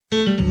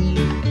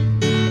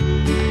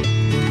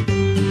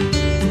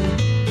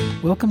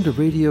Welcome to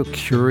Radio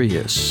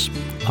Curious.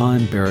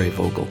 I'm Barry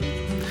Vogel.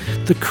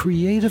 The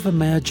creative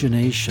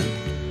imagination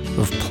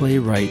of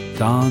playwright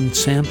Don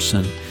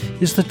Samson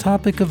is the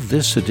topic of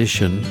this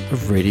edition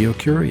of Radio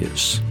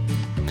Curious.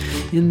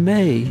 In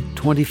May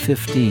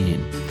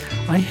 2015,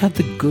 I had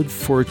the good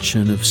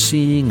fortune of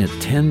seeing a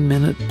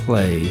 10-minute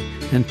play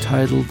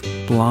entitled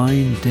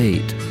Blind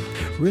Date,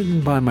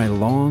 written by my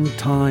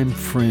longtime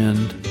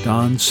friend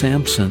Don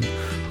Samson,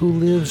 who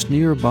lives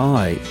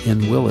nearby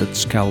in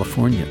Willits,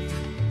 California.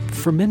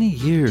 For many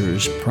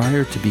years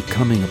prior to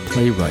becoming a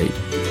playwright,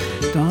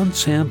 Don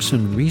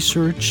Samson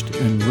researched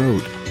and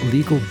wrote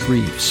legal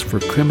briefs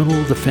for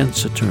criminal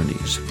defense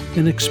attorneys,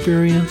 an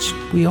experience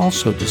we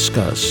also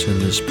discuss in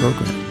this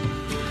program.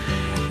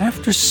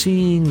 After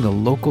seeing the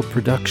local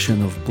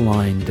production of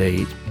Blind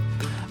Date,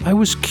 I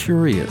was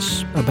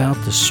curious about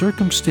the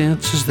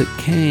circumstances that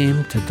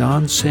came to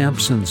Don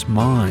Samson's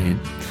mind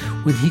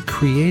when he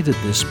created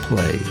this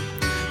play,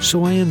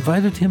 so I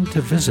invited him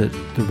to visit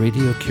the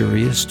Radio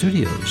Curious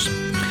studios.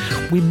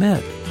 We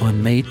met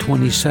on May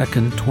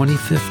 22nd,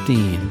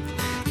 2015,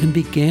 and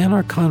began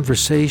our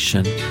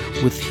conversation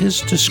with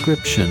his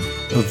description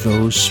of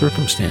those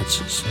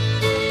circumstances.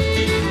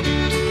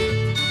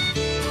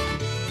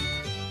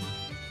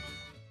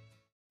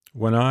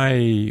 When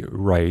I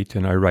write,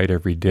 and I write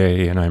every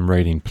day, and I'm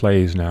writing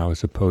plays now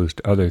as opposed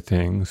to other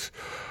things,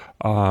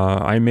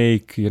 I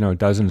make,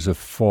 dozens of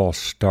false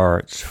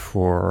starts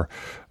for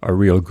a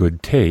real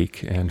good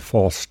take, and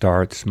false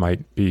starts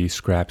might be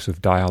scraps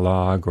of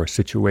dialogue or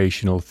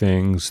situational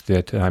things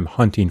that I'm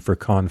hunting for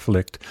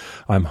conflict.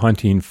 I'm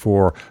hunting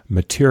for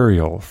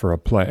material for a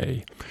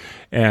play.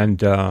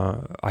 And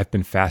I've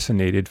been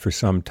fascinated for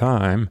some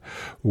time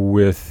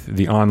with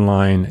the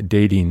online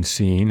dating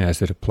scene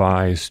as it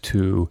applies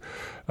to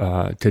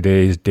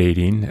today's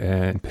dating,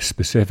 and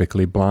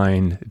specifically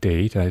blind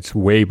date. It's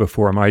way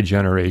before my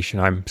generation.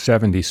 I'm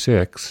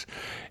 76,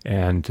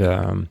 and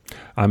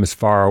I'm as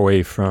far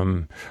away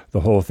from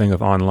the whole thing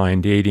of online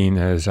dating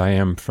as I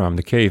am from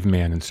the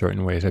caveman in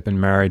certain ways. I've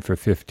been married for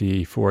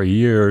 54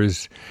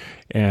 years,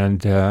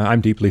 and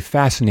I'm deeply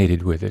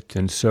fascinated with it.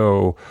 And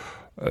so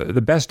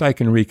the best I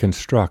can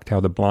reconstruct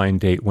how the blind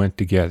date went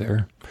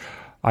together,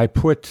 I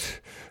put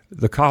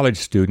the college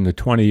student, a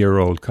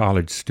 20-year-old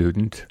college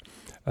student,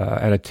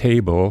 at a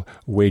table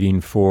waiting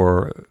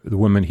for the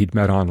woman he'd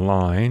met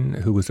online,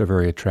 who was a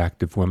very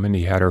attractive woman.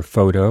 He had her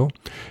photo,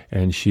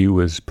 and she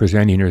was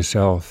presenting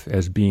herself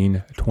as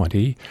being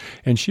 20.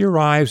 And she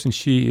arrives, and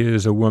she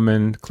is a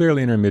woman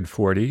clearly in her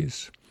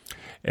mid-40s,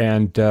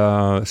 and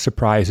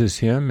surprises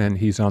him, and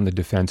he's on the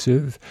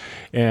defensive.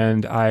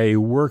 And I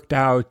worked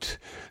out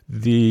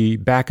the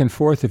back and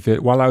forth of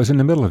it while I was in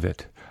the middle of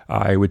it.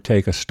 I would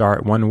take a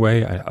start one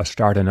way, a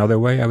start another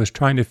way. I was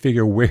trying to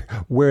figure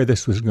where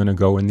this was going to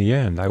go in the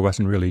end. I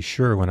wasn't really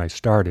sure when I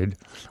started,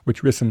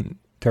 which isn't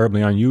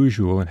terribly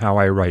unusual in how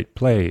I write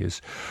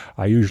plays.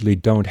 I usually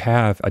don't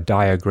have a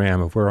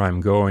diagram of where I'm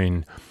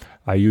going.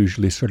 I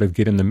usually sort of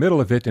get in the middle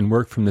of it and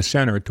work from the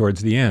center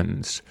towards the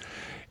ends.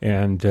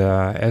 And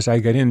as I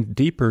got in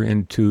deeper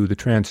into the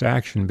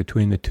transaction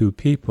between the two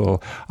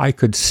people, I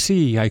could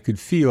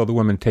feel the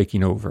woman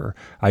taking over.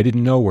 I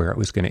didn't know where it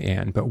was going to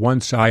end. But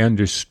once I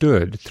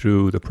understood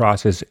through the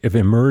process of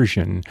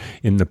immersion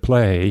in the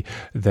play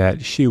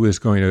that she was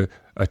going to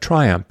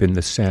triumph in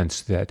the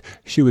sense that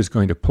she was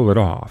going to pull it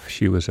off.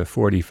 She was a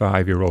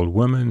 45-year-old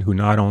woman who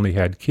not only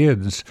had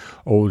kids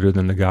older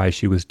than the guy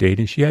she was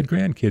dating, she had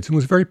grandkids and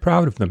was very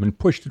proud of them and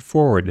pushed it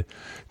forward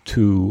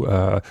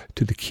to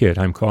the kid.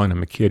 I'm calling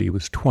him a kid. He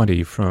was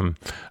 20 from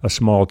a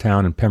small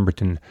town in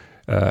Pemberton,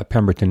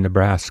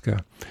 Nebraska.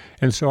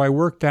 And so I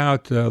worked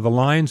out the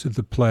lines of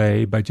the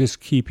play by just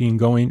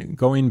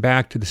going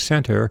back to the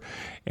center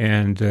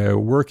and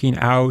working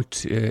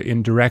out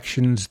in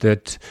directions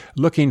that,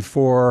 looking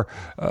for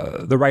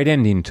the right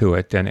ending to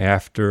it. And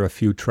after a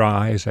few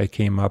tries, I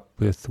came up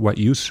with what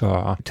you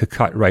saw. To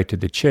cut right to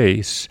the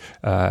chase,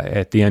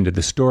 at the end of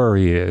the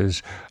story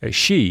is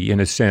she, in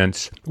a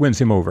sense, wins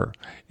him over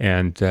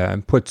and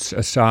puts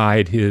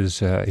aside his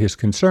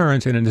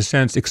concerns and, in a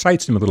sense,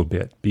 excites him a little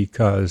bit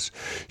because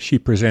she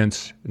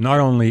presents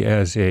not only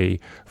as a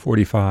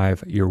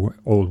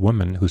 45-year-old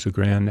woman who's a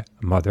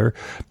grandmother,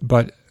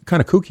 but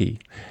kind of kooky.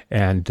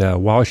 And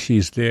while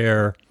she's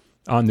there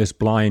on this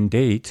blind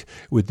date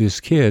with this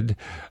kid,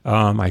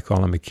 I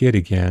call him a kid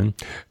again,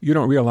 you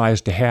don't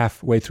realize to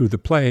halfway through the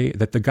play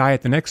that the guy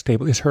at the next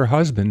table is her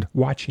husband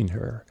watching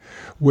her,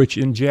 which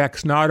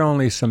injects not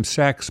only some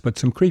sex, but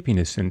some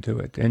creepiness into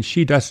it. And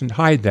she doesn't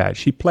hide that.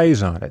 She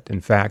plays on it. In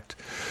fact,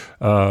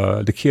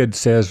 the kid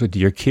says, do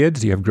you have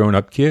kids? Do you have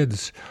grown-up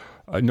kids?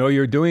 Know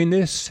you're doing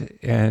this?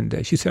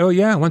 And she said, oh,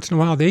 yeah, once in a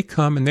while they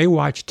come and they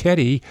watch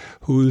Teddy,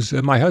 who's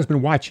my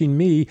husband, watching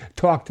me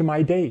talk to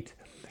my date.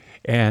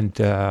 And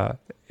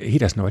he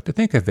doesn't know what to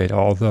think of it,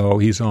 although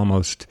he's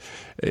almost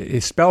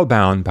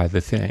spellbound by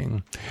the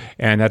thing.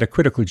 And at a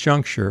critical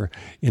juncture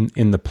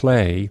in the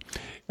play,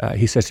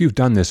 he says, "You've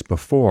done this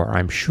before,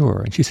 I'm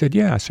sure." And she said,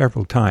 "Yeah,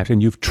 several times.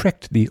 And you've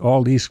tricked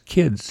all these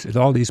kids,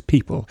 all these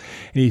people."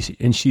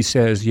 And she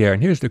says, "Yeah."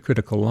 And here's the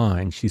critical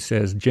line. She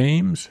says,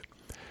 "James,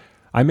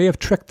 I may have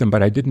tricked them,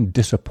 but I didn't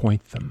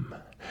disappoint them."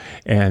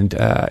 And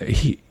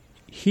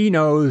he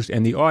knows,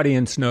 and the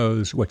audience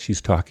knows what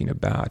she's talking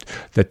about,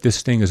 that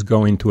this thing is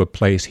going to a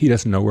place he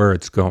doesn't know where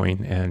it's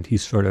going, and he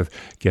sort of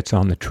gets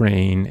on the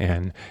train,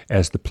 and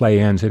as the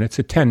play ends, and it's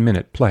a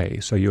 10-minute play,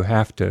 so you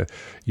have to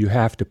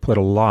put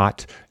a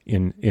lot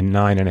in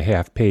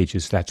 9.5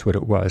 pages. That's what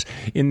it was.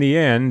 In the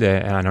end,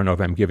 and I don't know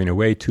if I'm giving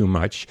away too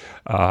much,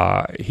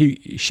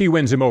 she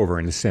wins him over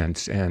in a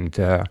sense, and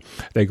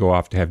they go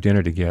off to have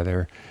dinner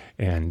together.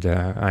 And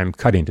I'm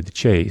cutting to the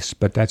chase,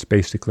 but that's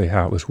basically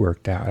how it was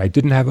worked out. I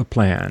didn't have a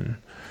plan.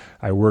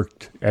 I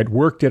worked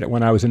it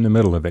when I was in the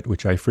middle of it,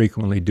 which I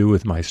frequently do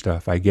with my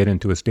stuff. I get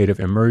into a state of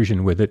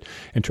immersion with it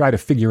and try to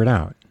figure it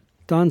out.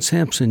 Don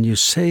Samson, you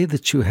say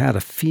that you had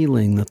a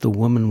feeling that the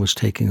woman was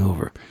taking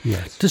over.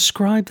 Yes.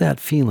 Describe that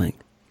feeling.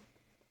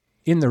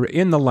 In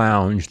the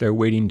lounge, they're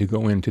waiting to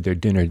go into their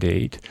dinner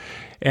date,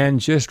 and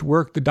just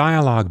work the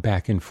dialogue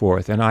back and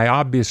forth. And I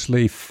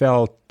obviously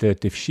felt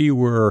that if she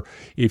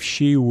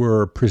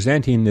were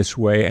presenting this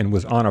way and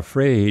was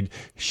unafraid,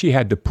 she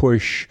had to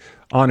push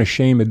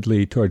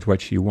unashamedly towards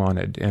what she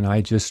wanted. And I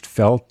just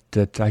felt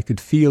that I could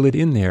feel it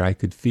in there. I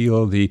could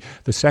feel the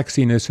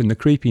sexiness and the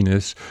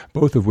creepiness,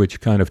 both of which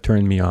kind of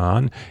turned me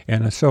on.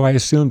 And so I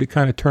assumed it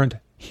kind of turned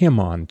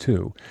him on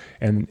too,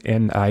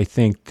 and I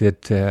think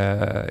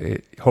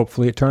that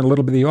hopefully it turned a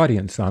little bit of the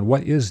audience on.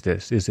 What is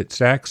this? Is it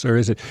sex, or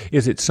is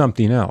it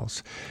something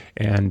else?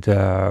 And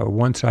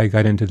once I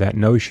got into that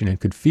notion and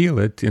could feel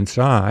it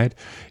inside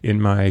in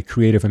my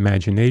creative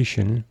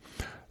imagination,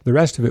 the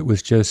rest of it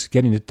was just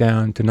getting it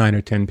down to 9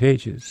 or 10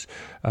 pages.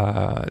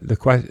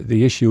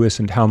 The issue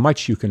isn't how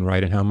much you can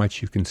write and how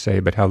much you can say,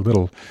 but how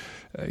little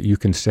you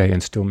can say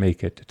and still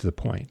make it to the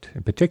point,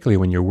 and particularly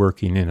when you're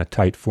working in a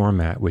tight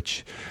format,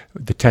 which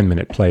the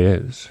 10-minute play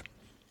is.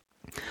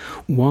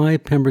 Why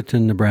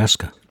Pemberton,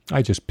 Nebraska?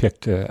 I just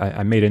picked,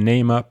 I made a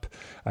name up.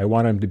 I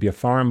wanted him to be a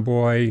farm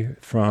boy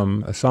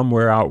from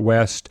somewhere out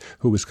west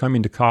who was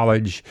coming to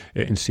college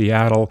in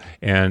Seattle,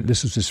 and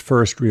this was his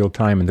first real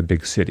time in the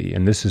big city.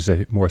 And this is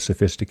a more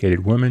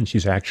sophisticated woman.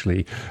 She's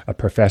actually a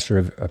professor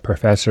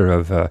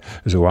of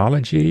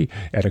zoology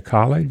at a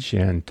college,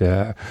 and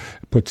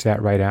puts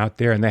that right out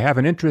there. And they have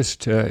an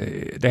interest.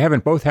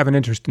 Both have an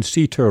interest in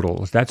sea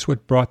turtles. That's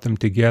what brought them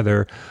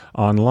together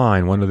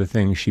online. One of the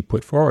things she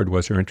put forward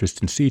was her interest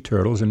in sea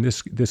turtles, and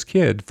this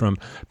kid from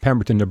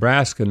Pemberton,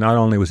 Nebraska, not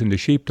only was into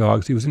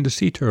sheepdogs, he was into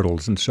sea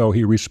turtles. And so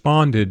he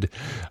responded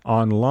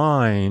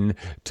online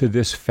to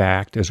this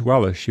fact, as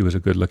well as she was a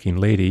good-looking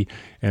lady,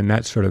 and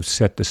that sort of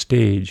set the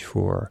stage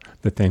for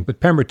the thing.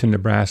 But Pemberton,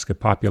 Nebraska,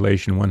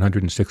 population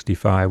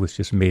 165, was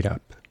just made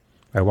up.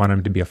 I want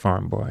him to be a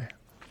farm boy.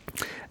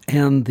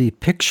 And the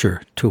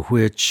picture to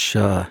which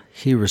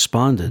he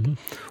responded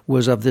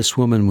was of this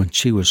woman when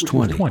she was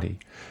 20. 20.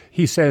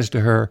 He says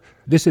to her,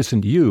 "This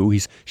isn't you."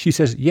 She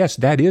says, "Yes,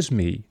 that is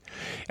me."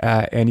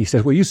 And he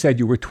says, "Well, you said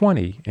you were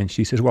 20. And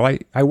she says, "Well,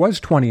 I was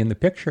 20 in the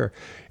picture."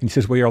 And he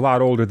says, "Well, you're a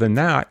lot older than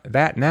that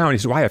now." And he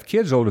says, "Well, I have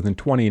kids older than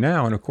 20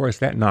 now." And of course,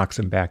 that knocks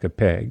him back a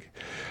peg.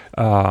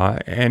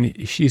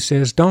 And she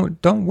says,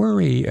 don't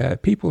worry.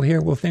 People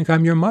here will think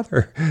I'm your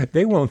mother.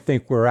 They won't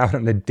think we're out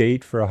on a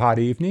date for a hot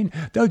evening.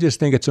 They'll just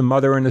think it's a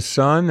mother and a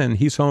son, and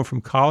he's home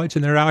from college,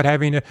 and they're out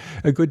having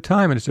a good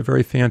time. And it's a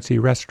very fancy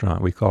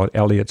restaurant. We call it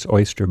Elliot's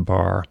Oyster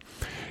Bar.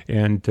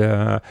 And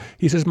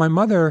he says, "My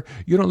mother,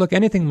 you don't look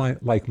anything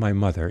like my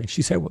mother." And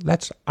she said, "Well,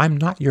 I'm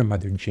not your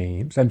mother,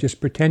 James. I'm just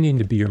pretending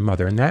to be your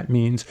mother. And that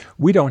means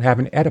we don't have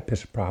an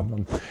Oedipus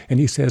problem." And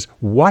he says,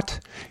 "What?"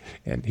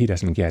 And he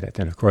doesn't get it.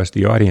 And of course,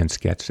 the audience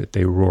gets it.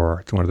 They roar.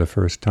 It's one of the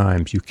first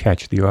times you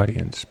catch the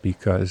audience,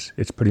 because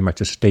it's pretty much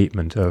a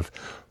statement of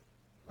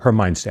her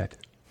mindset.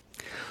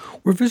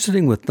 We're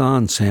visiting with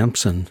Don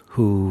Samson,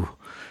 who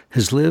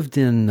has lived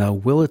in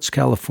Willits,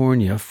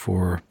 California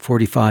for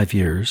 45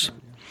 years,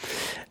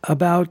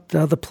 about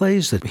the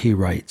plays that he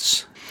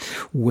writes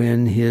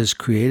when his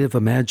creative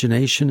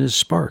imagination is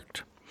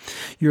sparked.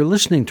 You're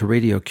listening to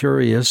Radio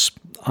Curious.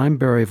 I'm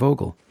Barry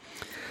Vogel.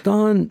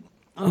 Don,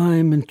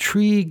 I'm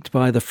intrigued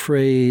by the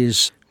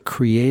phrase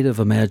creative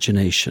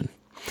imagination.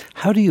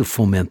 How do you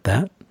foment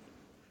that?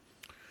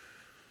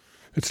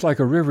 It's like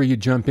a river you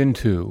jump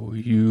into.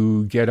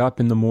 You get up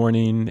in the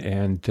morning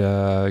and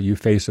you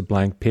face a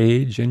blank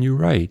page and you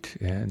write.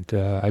 And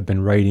I've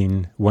been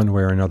writing one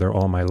way or another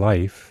all my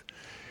life.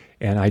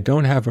 And I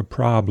don't have a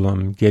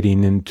problem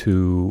getting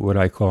into what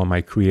I call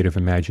my creative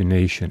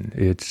imagination.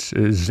 It's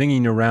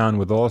zinging around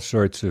with all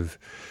sorts of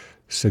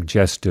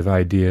suggestive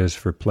ideas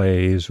for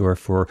plays or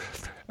for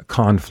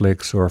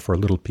conflicts or for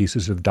little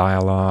pieces of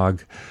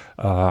dialogue.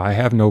 I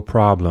have no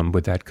problem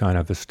with that kind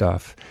of a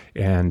stuff.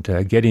 And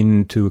getting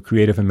into a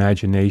creative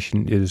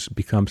imagination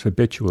becomes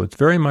habitual. It's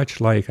very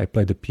much like I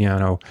play the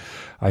piano.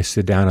 I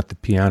sit down at the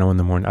piano in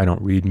the morning. I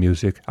don't read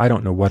music. I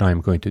don't know what I'm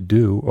going to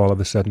do. All of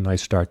a sudden I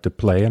start to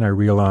play and I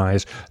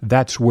realize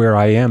that's where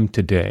I am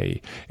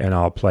today. And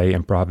I'll play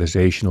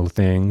improvisational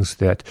things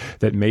that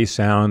may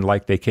sound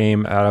like they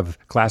came out of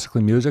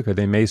classical music, or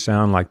they may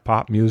sound like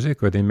pop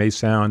music, or they may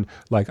sound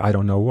like I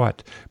don't know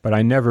what. But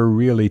I never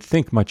really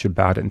think much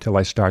about it until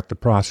I start the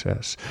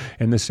process.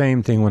 And the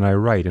same thing when I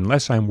write.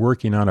 Unless I'm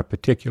working on a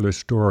particular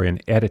story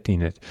and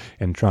editing it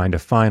and trying to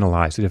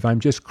finalize it, if I'm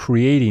just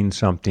creating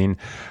something,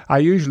 I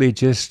usually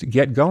just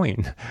get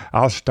going.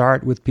 I'll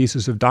start with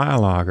pieces of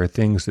dialogue or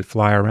things that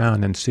fly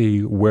around and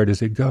see where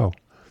does it go.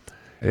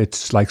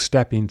 It's like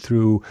stepping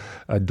through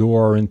a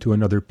door into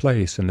another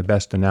place, and the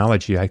best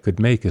analogy I could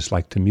make is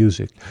like to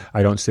music.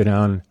 I don't sit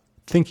down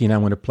thinking I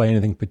want to play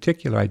anything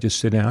particular. I just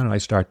sit down and I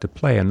start to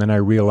play, and then I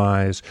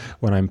realize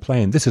when I'm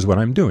playing, this is what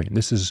I'm doing.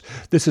 This is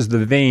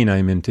the vein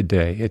I'm in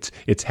today.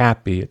 It's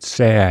happy, it's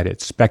sad,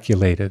 it's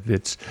speculative,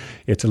 it's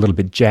a little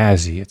bit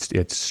jazzy,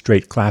 it's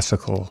straight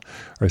classical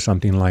or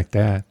something like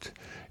that.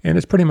 And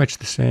it's pretty much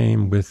the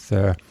same with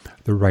the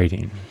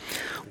writing.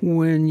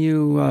 When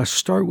you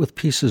start with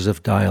pieces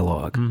of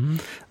dialogue,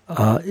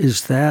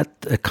 is that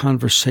a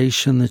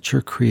conversation that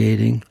you're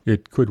creating?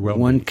 It could well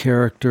One be.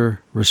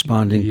 character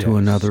responding to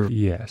another?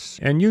 Yes,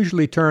 and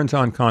usually turns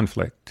on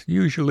conflict.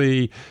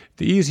 Usually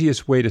the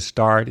easiest way to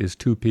start is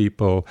two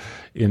people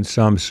in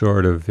some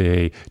sort of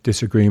a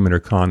disagreement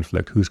or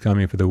conflict. Who's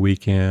coming for the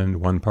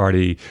weekend? One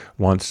party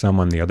wants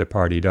someone, the other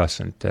party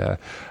doesn't.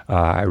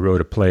 I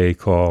wrote a play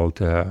called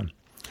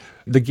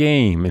The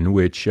Game, in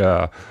which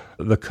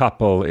the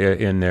couple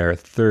in their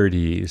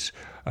 30s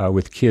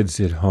with kids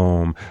at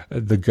home,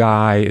 the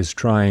guy is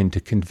trying to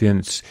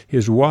convince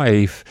his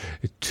wife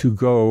to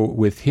go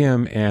with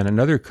him and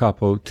another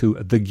couple to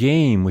the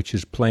game, which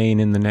is playing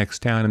in the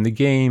next town. And the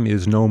game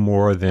is no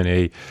more than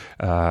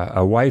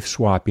a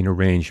wife-swapping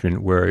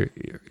arrangement where,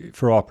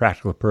 for all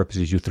practical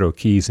purposes, you throw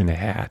keys in a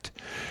hat.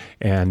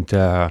 And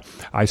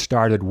I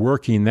started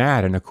working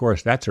that, and of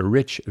course, that's a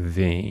rich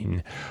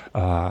vein.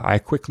 I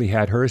quickly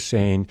had her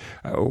saying,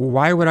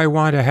 why would I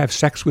want to have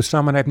sex with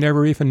someone I've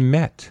never even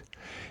met?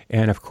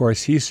 And of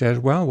course, he says,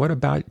 well, what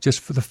about just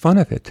for the fun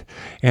of it?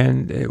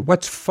 And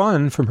what's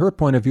fun from her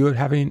point of view of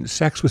having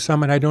sex with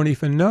someone I don't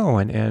even know?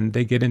 And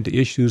they get into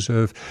issues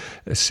of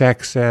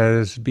sex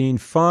as being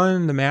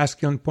fun, the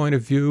masculine point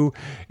of view,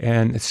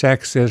 and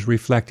sex as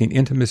reflecting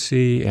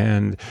intimacy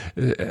and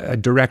a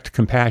direct,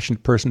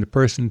 compassionate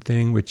person-to-person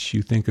thing, which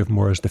you think of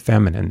more as the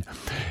feminine.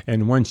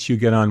 And once I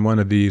get on one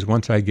of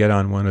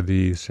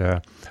these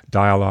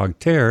dialogue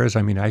tears,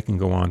 I mean, I can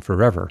go on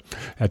forever.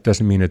 That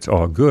doesn't mean it's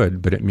all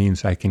good, but it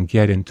means I can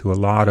get into a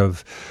lot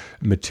of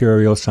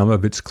material. Some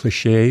of it's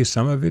cliche,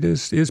 some of it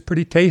is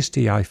pretty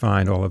tasty, I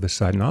find all of a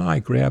sudden. I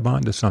grab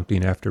onto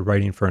something after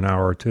writing for an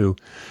hour or two,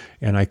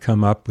 and I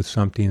come up with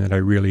something that I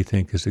really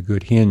think is a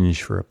good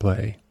hinge for a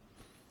play.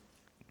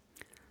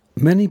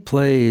 Many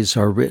plays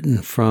are written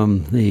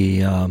from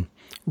the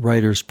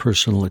writer's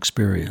personal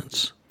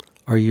experience.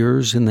 Are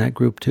yours in that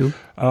group too?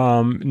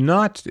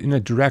 Not in a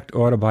direct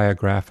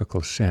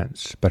autobiographical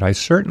sense, but I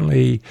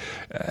certainly,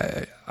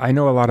 I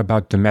know a lot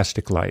about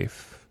domestic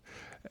life,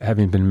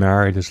 having been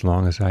married as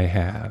long as I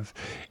have,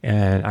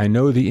 and I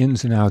know the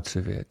ins and outs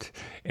of it.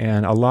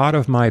 And a lot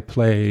of my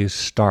plays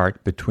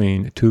start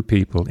between two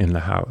people in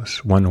the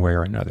house, one way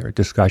or another.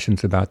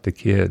 Discussions about the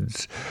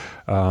kids,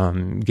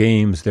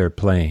 games they're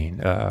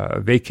playing,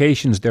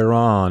 vacations they're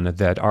on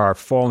that are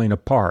falling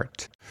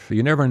apart.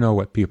 You never know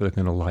what people are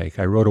going to like.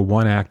 I wrote a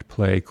one-act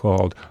play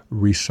called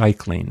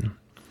Recycling.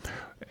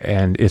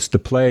 And it's the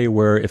play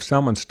where if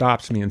someone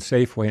stops me in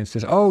Safeway and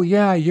says, oh,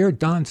 yeah, you're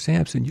Don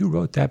Samson, you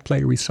wrote that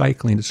play,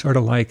 Recycling. It's sort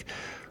of like,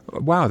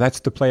 wow, that's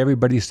the play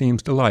everybody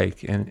seems to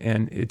like. And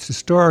it's a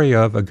story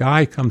of a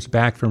guy comes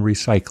back from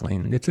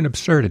recycling. It's an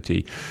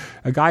absurdity.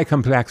 A guy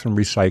comes back from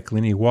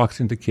recycling. He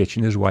walks into the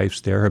kitchen. His wife's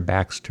there. Her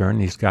back's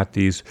turned. He's got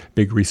these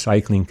big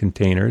recycling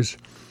containers,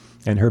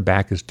 and her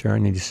back is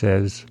turned. And he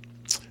says,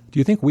 do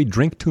you think we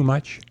drink too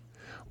much?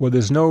 Well,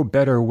 there's no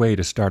better way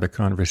to start a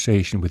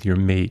conversation with your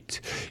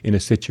mate in a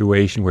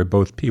situation where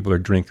both people are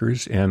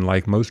drinkers, and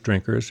like most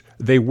drinkers,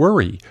 they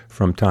worry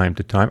from time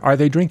to time, are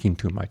they drinking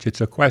too much? It's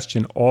a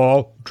question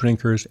all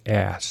drinkers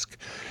ask.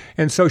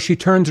 And so she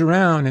turns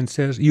around and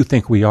says, you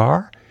think we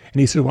are? And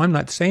he said, well, I'm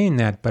not saying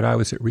that, but I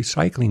was at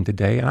recycling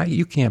today, and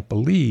you can't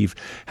believe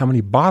how many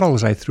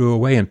bottles I threw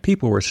away, and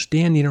people were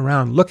standing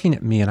around looking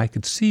at me, and I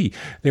could see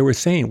they were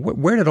saying,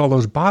 where did all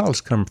those bottles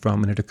come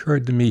from? And it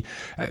occurred to me,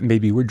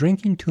 maybe we're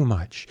drinking too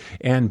much.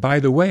 And by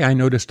the way, I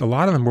noticed a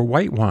lot of them were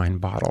white wine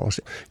bottles.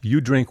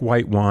 You drink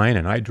white wine,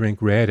 and I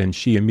drink red, and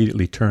she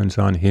immediately turns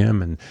on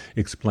him and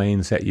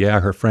explains that, yeah,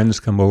 her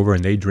friends come over,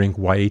 and they drink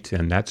white,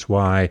 and that's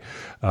why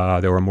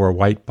there were more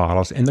white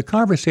bottles. And the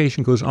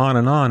conversation goes on,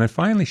 and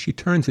finally she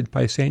turns it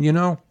by saying, you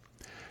know,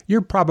 you're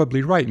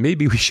probably right.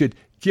 Maybe we should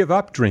give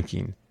up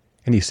drinking.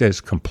 And he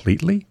says,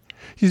 completely?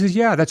 She says,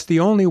 yeah, that's the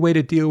only way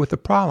to deal with the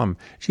problem.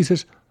 She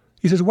says,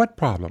 He says, what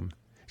problem?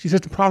 She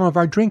says, the problem of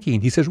our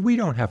drinking. He says, we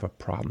don't have a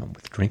problem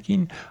with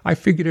drinking. I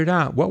figured it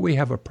out. What we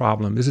have a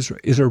problem is a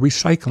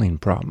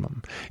recycling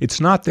problem. It's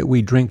not that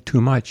we drink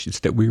too much. It's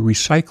that we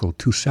recycle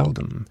too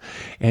seldom.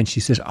 And she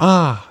says,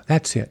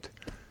 that's it.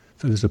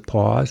 So there's a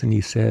pause, and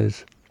he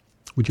says,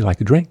 would you like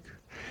a drink?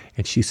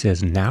 And she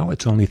says, now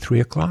it's only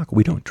 3 o'clock.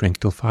 We don't drink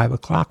till 5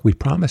 o'clock. We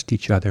promised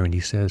each other. And he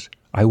says,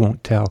 I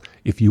won't tell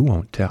if you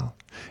won't tell.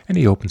 And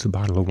he opens a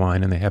bottle of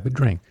wine, and they have a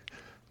drink.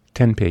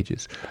 10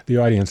 pages. The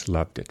audience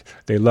loved it.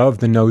 They loved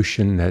the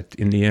notion that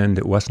in the end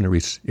it wasn't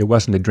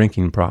a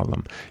drinking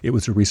problem. It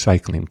was a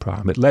recycling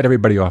problem. It let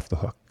everybody off the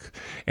hook.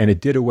 And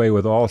it did away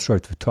with all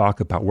sorts of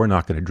talk about we're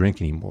not going to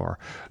drink anymore.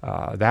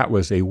 That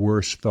was a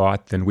worse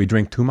thought than we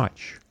drink too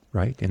much,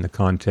 right? In the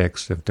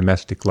context of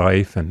domestic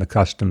life and the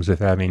customs of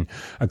having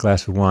a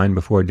glass of wine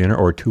before dinner,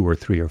 or 2 or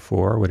 3 or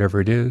 4, whatever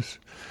it is.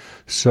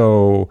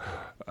 So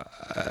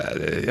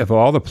of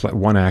all the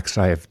one-acts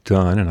I have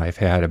done, and I've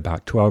had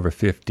about 12 or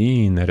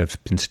 15 that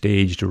have been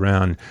staged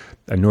around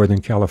Northern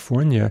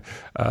California,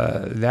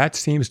 that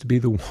seems to be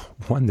the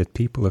one that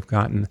people have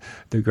gotten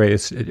the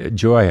greatest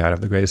joy out of,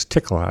 the greatest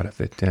tickle out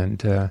of it. And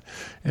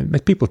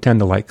people tend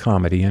to like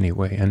comedy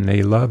anyway, and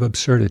they love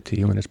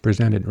absurdity when it's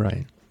presented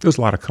right. There was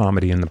a lot of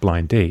comedy in The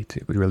Blind Date.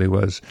 It really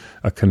was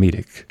a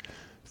comedic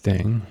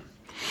thing.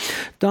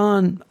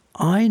 Don,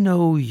 I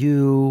know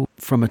you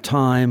from a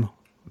time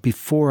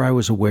before I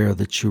was aware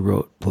that you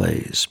wrote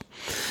plays.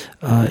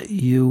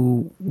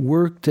 You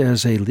worked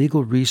as a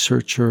legal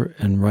researcher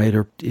and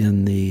writer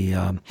in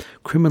the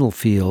criminal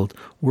field,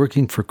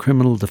 working for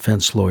criminal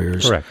defense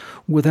lawyers. Correct.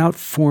 Without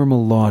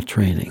formal law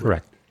training.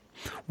 Correct.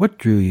 What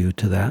drew you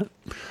to that?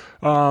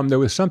 There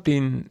was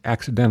something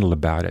accidental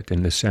about it,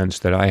 in the sense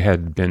that I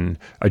had been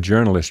a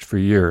journalist for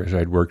years.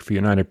 I'd worked for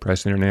United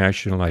Press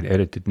International. I'd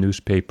edited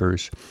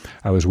newspapers.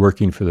 I was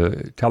working for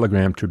the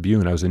Telegram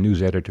Tribune. I was a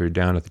news editor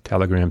down at the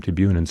Telegram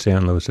Tribune in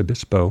San Luis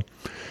Obispo.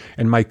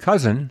 And my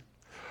cousin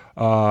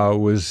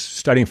was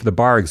studying for the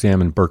bar exam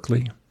in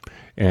Berkeley.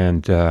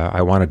 And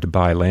I wanted to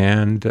buy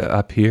land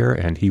up here,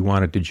 and he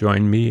wanted to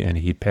join me, and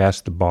he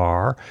passed the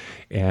bar,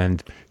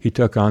 and he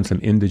took on some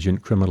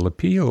indigent criminal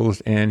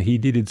appeals, and he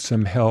needed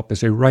some help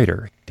as a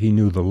writer. He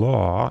knew the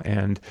law,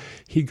 and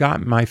he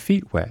got my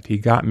feet wet. He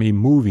got me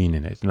moving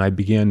in it, and I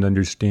began to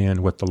understand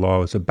what the law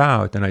was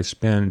about, and I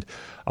spent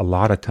a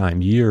lot of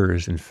time,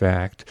 years in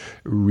fact,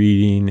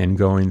 reading and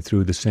going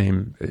through the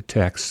same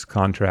texts,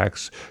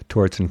 contracts,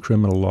 torts, and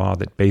criminal law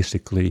that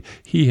basically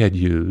he had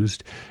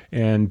used,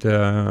 and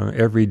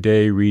every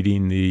day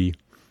reading the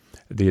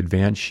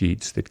advance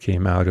sheets that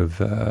came out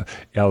of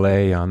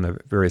L.A. on the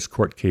various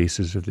court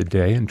cases of the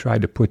day, and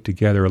tried to put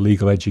together a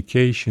legal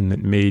education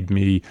that made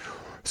me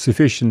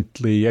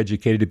sufficiently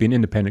educated to be an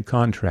independent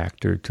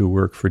contractor to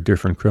work for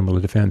different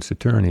criminal defense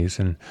attorneys.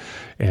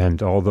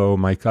 And although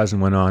my cousin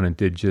went on and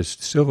did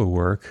just civil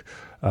work,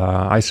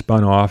 I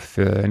spun off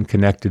and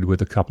connected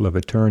with a couple of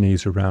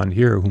attorneys around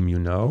here whom you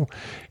know,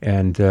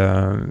 and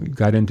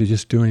got into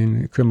just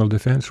doing criminal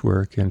defense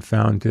work, and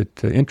found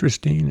it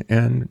interesting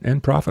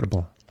and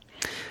profitable.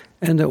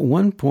 And at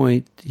one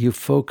point, you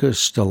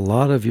focused a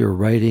lot of your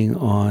writing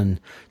on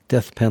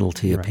death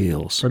penalty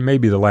appeals. For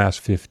maybe the last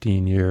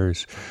 15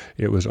 years,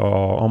 it was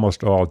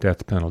almost all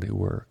death penalty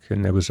work,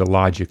 and there was a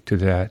logic to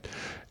that.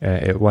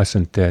 It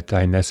wasn't that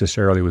I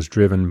necessarily was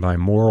driven by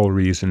moral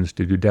reasons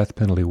to do death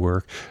penalty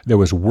work. There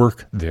was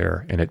work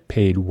there, and it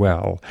paid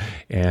well.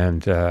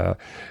 And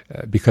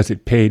because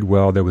it paid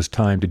well, there was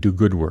time to do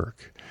good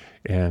work.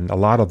 And a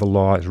lot of the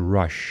law is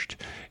rushed.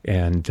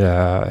 And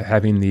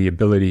having the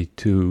ability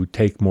to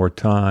take more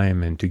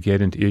time and to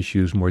get into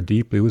issues more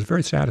deeply was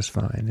very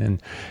satisfying,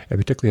 and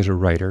particularly as a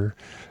writer.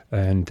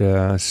 And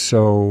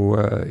so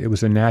it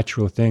was a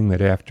natural thing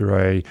that after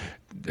I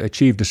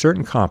achieved a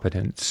certain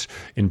competence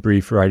in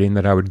brief writing,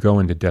 that I would go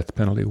into death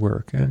penalty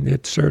work. And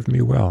it served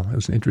me well. It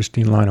was an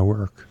interesting line of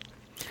work.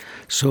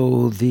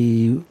 So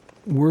the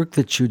work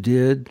that you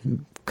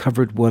did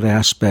covered what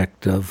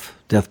aspect of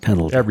death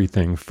penalty?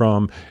 Everything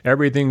from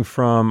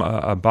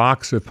a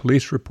box of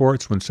police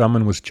reports when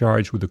someone was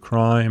charged with a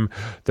crime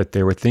that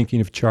they were thinking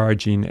of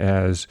charging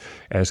as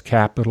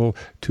capital,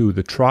 to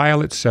the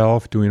trial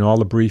itself, doing all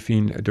the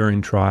briefing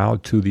during trial,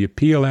 to the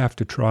appeal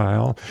after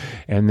trial,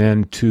 and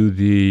then to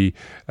the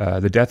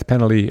death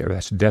penalty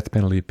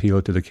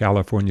appeal to the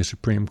California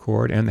Supreme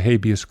Court, and the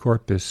habeas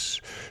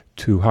corpus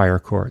to higher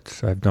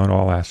courts. I've done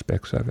all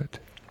aspects of it.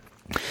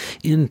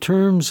 In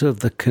terms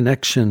of the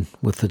connection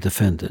with the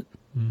defendant,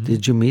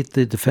 did you meet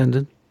the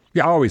defendant?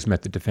 Yeah, I always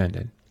met the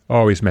defendant.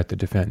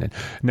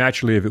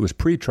 Naturally, if it was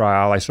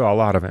pre-trial, I saw a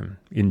lot of him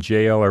in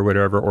jail or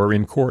whatever, or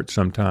in court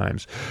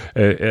sometimes.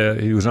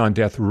 He was on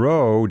death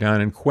row down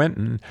in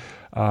Quentin.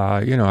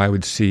 I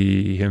would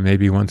see him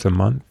maybe once a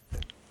month.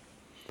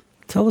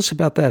 Tell us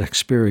about that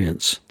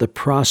experience, the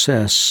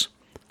process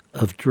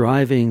of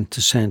driving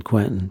to San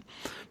Quentin,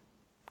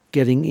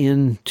 getting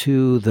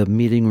into the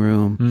meeting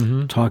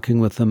room,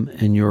 talking with them,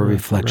 and your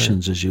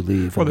reflections as you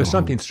leave. Well, there's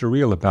something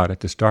surreal about it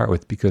to start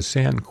with, because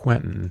San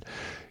Quentin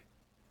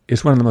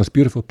is one of the most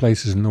beautiful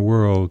places in the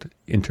world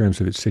in terms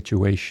of its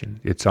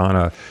situation. It's on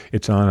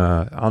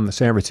the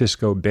San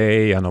Francisco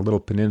Bay on a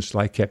little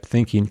peninsula. I kept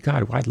thinking,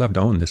 God, I'd love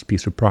to own this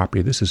piece of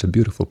property. This is a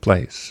beautiful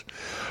place.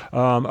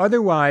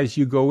 Otherwise,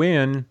 you go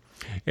in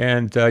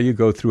and you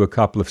go through a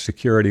couple of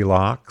security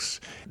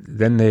locks.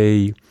 Then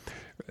they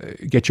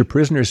get your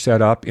prisoners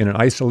set up in an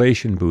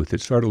isolation booth.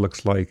 It sort of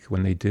looks like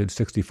when they did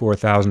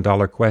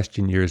 $64,000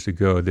 Question years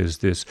ago. There's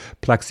this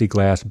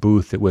plexiglass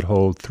booth that would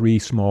hold 3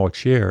 small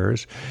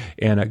chairs,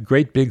 and a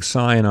great big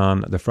sign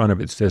on the front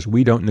of it says,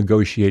 "We don't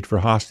negotiate for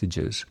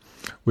hostages,"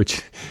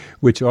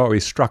 which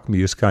always struck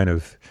me as kind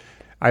of,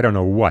 I don't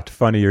know what,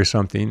 funny or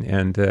something.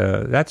 And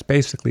that's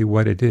basically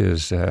what it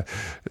is.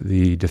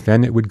 The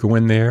defendant would go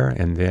in there,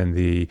 and then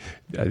the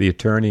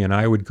attorney and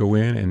I would go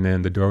in, and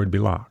then the door would be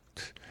locked.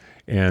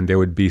 And there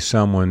would be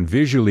someone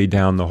visually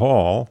down the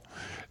hall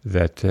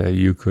that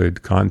you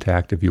could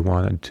contact if you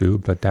wanted to,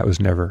 but that was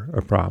never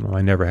a problem.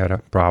 I never had a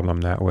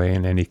problem that way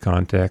in any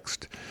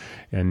context,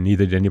 and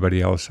neither did anybody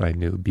else I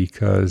knew,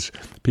 because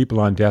people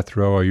on death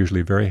row are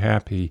usually very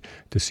happy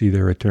to see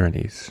their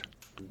attorneys.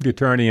 The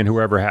attorney and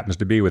whoever happens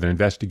to be, with an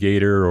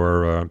investigator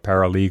or a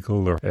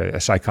paralegal or a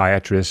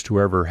psychiatrist,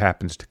 whoever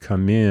happens to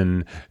come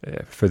in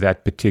for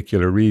that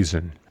particular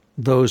reason.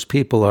 Those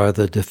people are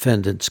the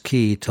defendant's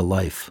key to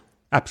life.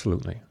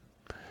 Absolutely.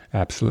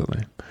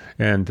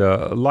 And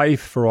life,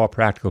 for all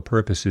practical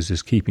purposes,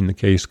 is keeping the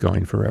case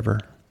going forever.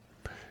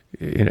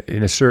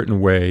 In a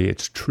certain way,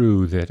 it's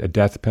true that a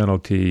death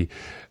penalty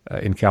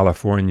in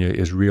California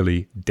is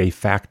really de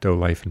facto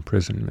life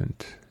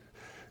imprisonment.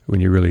 When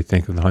you really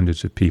think of the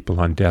hundreds of people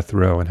on death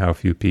row and how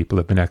few people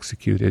have been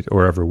executed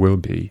or ever will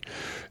be,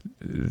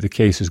 the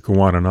cases go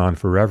on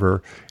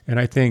forever. And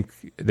I think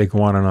they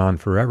go on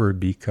forever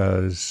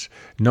because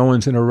no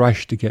one's in a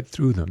rush to get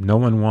through them. No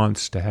one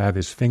wants to have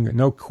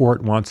no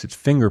court wants its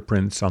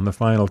fingerprints on the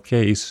final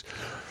case,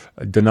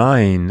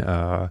 denying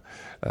a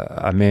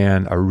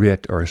man a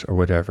writ or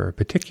whatever,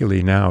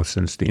 particularly now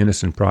since the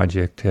Innocent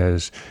Project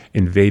has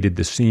invaded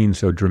the scene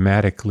so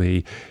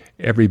dramatically.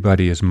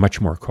 Everybody is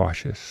much more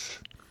cautious.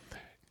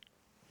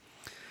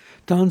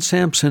 Don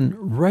Samson,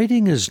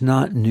 writing is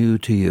not new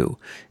to you.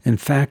 In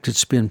fact,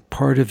 it's been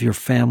part of your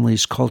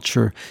family's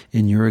culture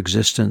in your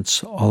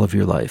existence all of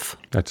your life.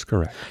 That's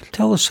correct.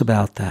 Tell us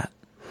about that.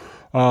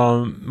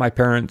 My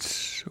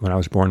parents, when I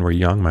was born, were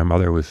young. My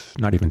mother was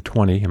not even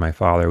 20, and my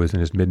father was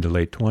in his mid to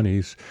late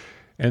 20s.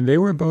 And they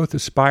were both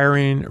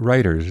aspiring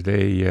writers.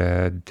 They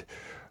had...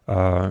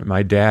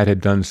 my dad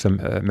had done some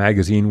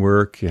magazine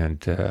work,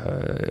 and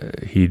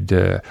he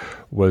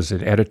was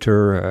an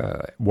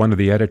editor, one of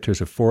the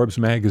editors of Forbes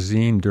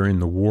magazine during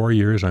the war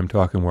years. I'm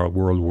talking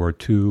World War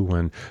II,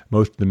 when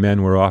most of the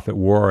men were off at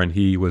war, and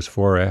he was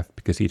 4F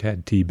because he'd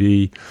had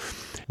TB.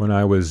 When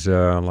I was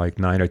like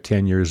 9 or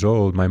 10 years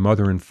old, my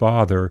mother and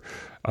father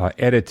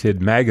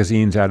edited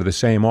magazines out of the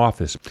same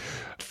office.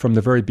 From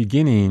the very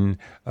beginning,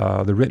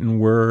 the written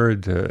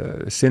word,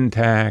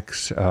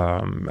 syntax,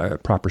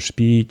 proper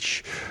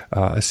speech,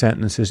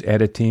 sentences,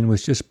 editing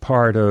was just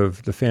part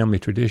of the family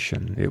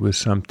tradition. It was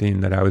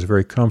something that I was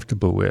very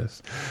comfortable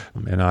with.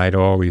 And I'd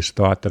always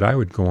thought that I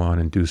would go on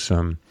and do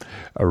some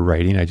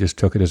writing. I just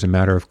took it as a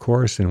matter of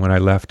course. And when I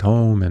left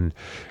home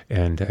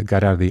and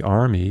got out of the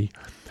Army,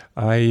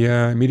 I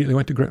immediately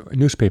went to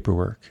newspaper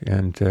work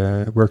and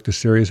worked a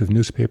series of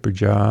newspaper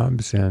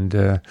jobs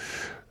and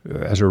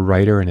as a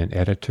writer and an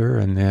editor.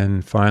 And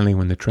then finally,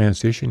 when the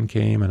transition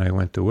came and I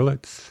went to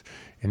Willits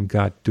and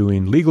got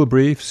doing legal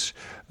briefs,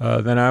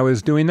 then I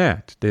was doing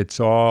that. It's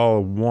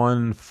all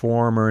one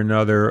form or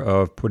another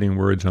of putting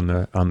words on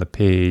the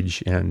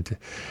page and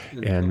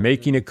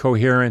making it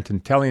coherent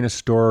and telling a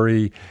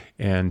story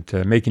and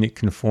making it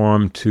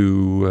conform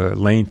to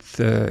length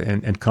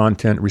and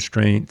content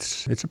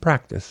restraints. It's a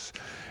practice.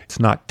 It's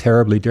not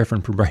terribly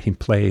different from writing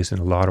plays in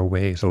a lot of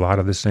ways. A lot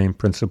of the same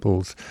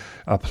principles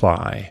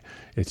apply.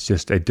 It's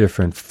just a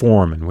different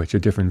form a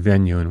different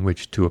venue in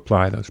which to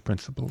apply those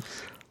principles.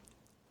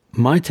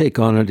 My take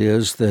on it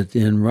is that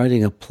in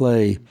writing a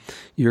play,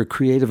 your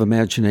creative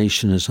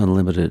imagination is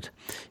unlimited.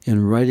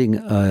 In writing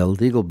a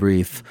legal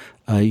brief,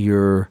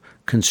 you're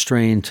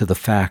constrained to the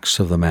facts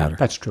of the matter.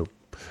 That's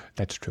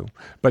true.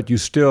 But you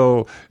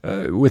still,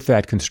 with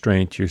that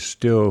constraint, you're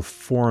still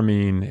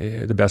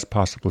forming the best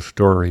possible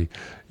story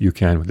you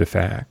can with the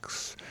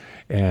facts.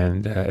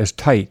 And as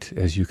tight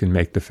as you can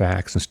make the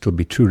facts and still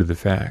be true to the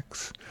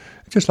facts.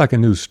 Just like a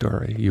news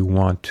story, you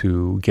want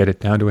to get it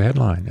down to a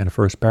headline and a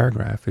first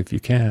paragraph if you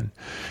can,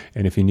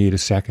 and if you need a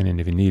second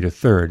and if you need a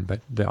third.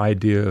 But the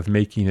idea of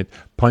making it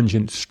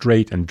pungent,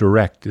 straight, and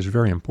direct is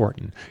very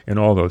important in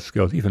all those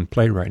skills, even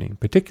playwriting,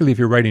 particularly if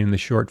you're writing in the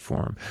short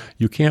form.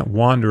 You can't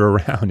wander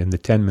around in the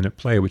 10-minute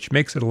play, which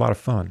makes it a lot of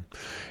fun.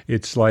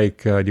 It's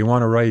like, do you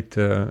want to write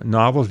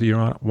novels? Do you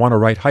want to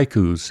write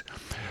haikus?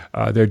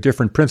 There are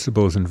different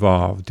principles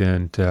involved,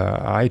 and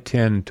I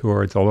tend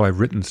towards, although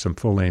I've written some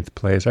full-length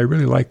plays, I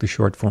really like the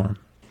short form.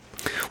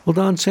 Well,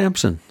 Don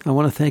Samson, I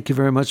want to thank you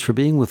very much for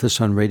being with us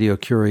on Radio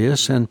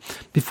Curious. And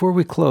before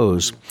we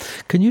close,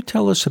 can you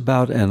tell us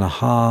about an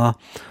aha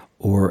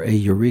or a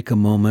eureka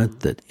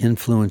moment that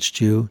influenced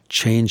you,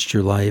 changed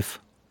your life,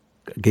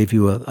 gave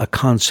you a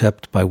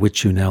concept by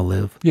which you now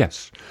live?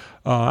 Yes.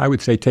 I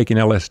would say taking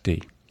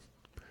LSD.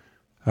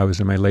 I was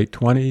in my late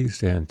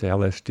 20s, and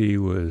LSD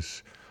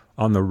was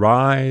on the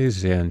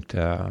rise, and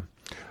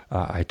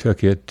I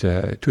took it 2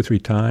 or 3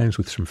 times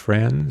with some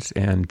friends.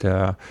 And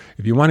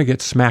if you want to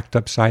get smacked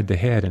upside the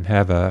head and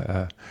have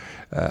a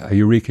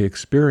eureka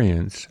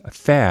experience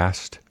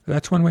fast,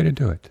 that's one way to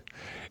do it.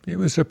 It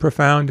was a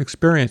profound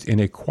experience in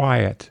a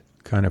quiet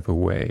kind of a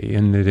way,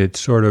 in that it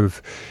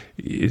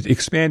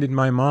expanded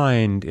my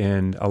mind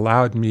and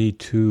allowed me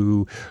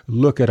to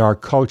look at our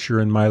culture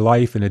and my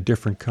life in a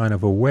different kind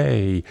of a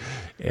way.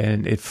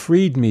 And it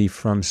freed me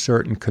from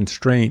certain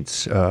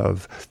constraints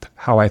of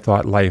how I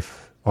thought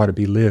life ought to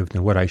be lived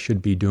and what I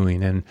should be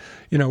doing. And,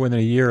 within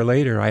a year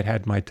later, I'd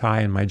had my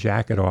tie and my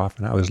jacket off,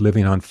 and I was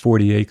living on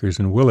 40 acres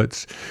in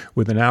Willits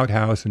with an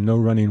outhouse and no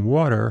running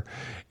water.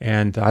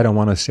 And I don't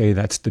want to say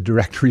that's the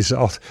direct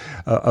result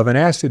of an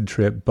acid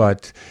trip,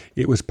 but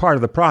it was part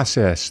of the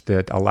process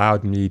that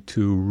allowed me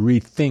to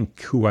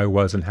rethink who I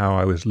was and how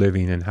I was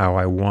living and how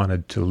I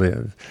wanted to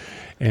live.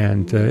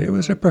 And it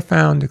was a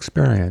profound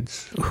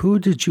experience. Who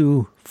did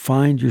you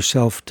find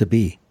yourself to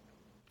be?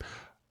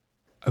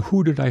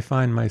 Who did I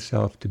find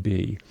myself to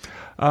be?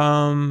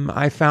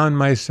 I found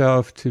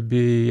myself to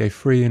be a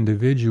free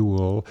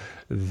individual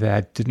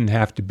that didn't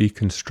have to be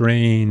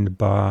constrained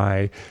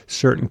by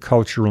certain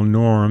cultural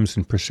norms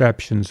and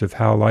perceptions of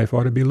how life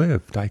ought to be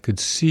lived. I could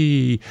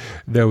see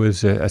there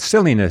was a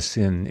silliness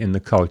in the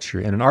culture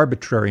and an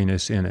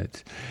arbitrariness in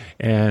it.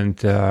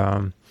 And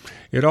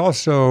it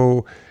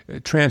also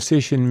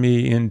transitioned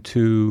me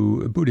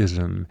into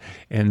Buddhism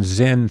and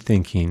Zen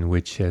thinking,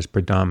 which has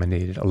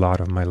predominated a lot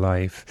of my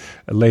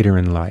life later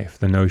in life.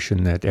 The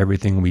notion that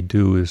everything we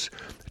do is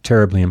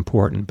terribly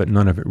important, but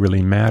none of it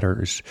really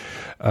matters.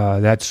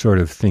 That sort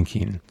of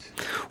thinking.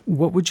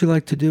 What would you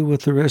like to do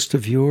with the rest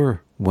of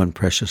your one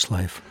precious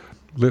life?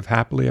 Live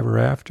happily ever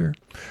after.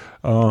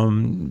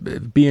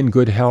 Be in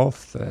good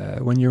health.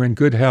 When you're in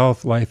good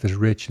health, life is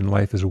rich and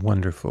life is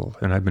wonderful.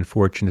 And I've been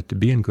fortunate to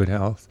be in good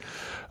health.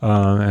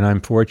 And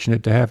I'm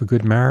fortunate to have a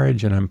good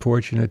marriage, and I'm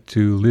fortunate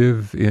to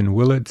live in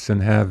Willits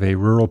and have a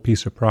rural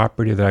piece of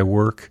property that I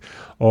work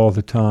all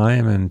the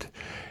time. And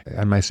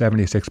on my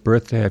 76th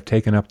birthday, I've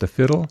taken up the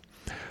fiddle.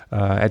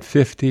 At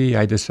 50,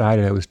 I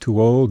decided I was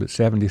too old. At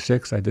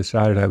 76, I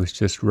decided I was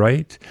just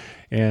right.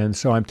 And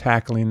so I'm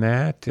tackling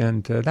that,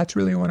 and that's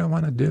really what I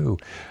want to do.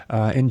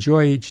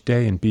 Enjoy each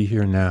day and be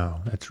here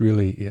now. That's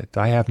really it.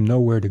 I have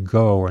nowhere to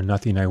go or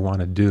nothing I want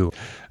to do.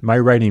 My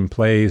writing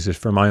plays is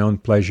for my own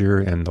pleasure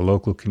and the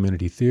local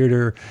community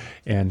theater,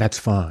 and that's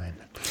fine.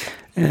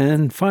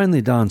 And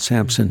finally, Don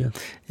Samson, Yeah.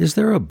 Is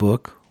there a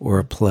book or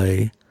a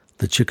play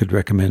that you could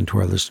recommend to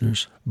our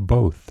listeners?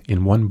 Both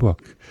in one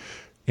book.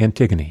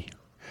 Antigone.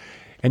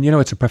 And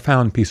it's a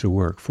profound piece of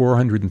work.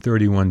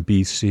 431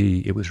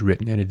 BC it was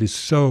written, and it is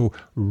so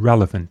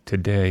relevant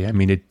today. I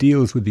mean, it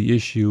deals with the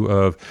issue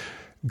of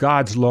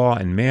God's law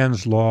and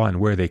man's law and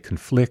where they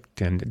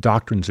conflict, and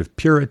doctrines of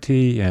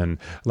purity and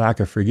lack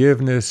of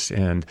forgiveness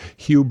and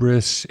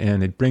hubris,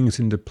 and it brings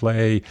into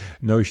play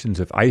notions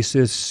of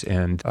ISIS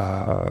and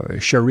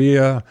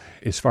Sharia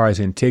as far as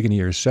Antigone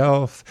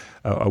herself,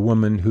 a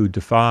woman who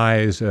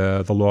defies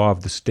the law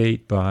of the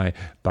state by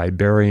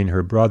burying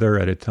her brother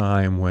at a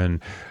time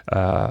when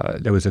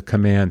there was a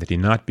command that he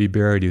not be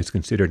buried. He was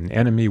considered an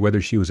enemy,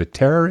 whether she was a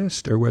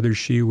terrorist or whether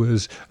she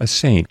was a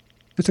saint.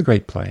 It's a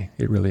great play.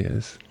 It really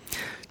is.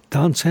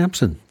 Don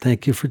Samson,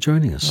 thank you for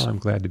joining us. Oh, I'm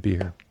glad to be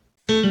here.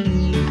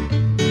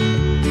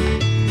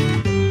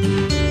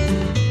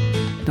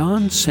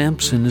 Don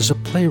Samson is a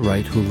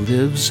playwright who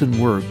lives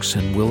and works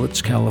in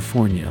Willits,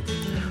 California,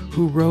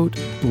 who wrote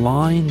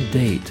Blind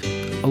Date,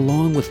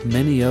 along with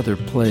many other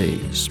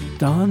plays.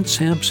 Don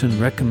Samson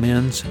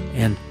recommends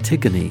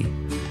Antigone,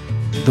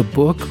 the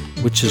book,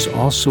 which is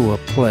also a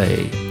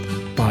play,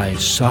 by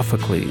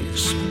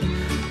Sophocles.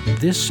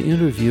 This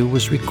interview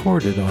was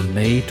recorded on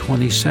May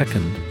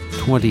 22nd,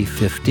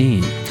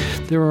 2015.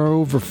 There are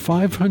over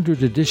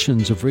 500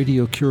 editions of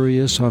Radio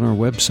Curious on our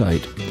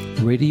website,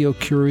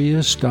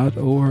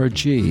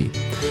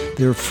 radiocurious.org.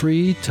 They're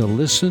free to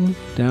listen,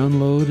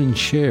 download, and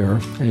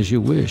share as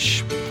you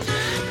wish.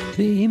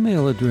 The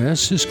email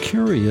address is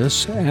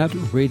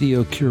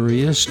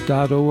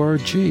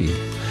curious@radiocurious.org,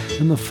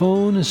 and the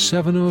phone is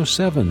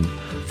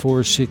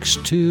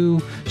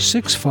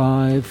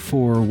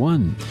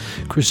 707-462-6541.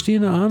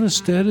 Christina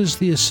Onnested is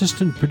the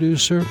assistant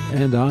producer,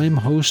 and I'm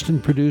host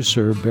and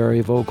producer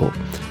Barry Vogel.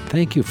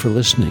 Thank you for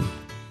listening.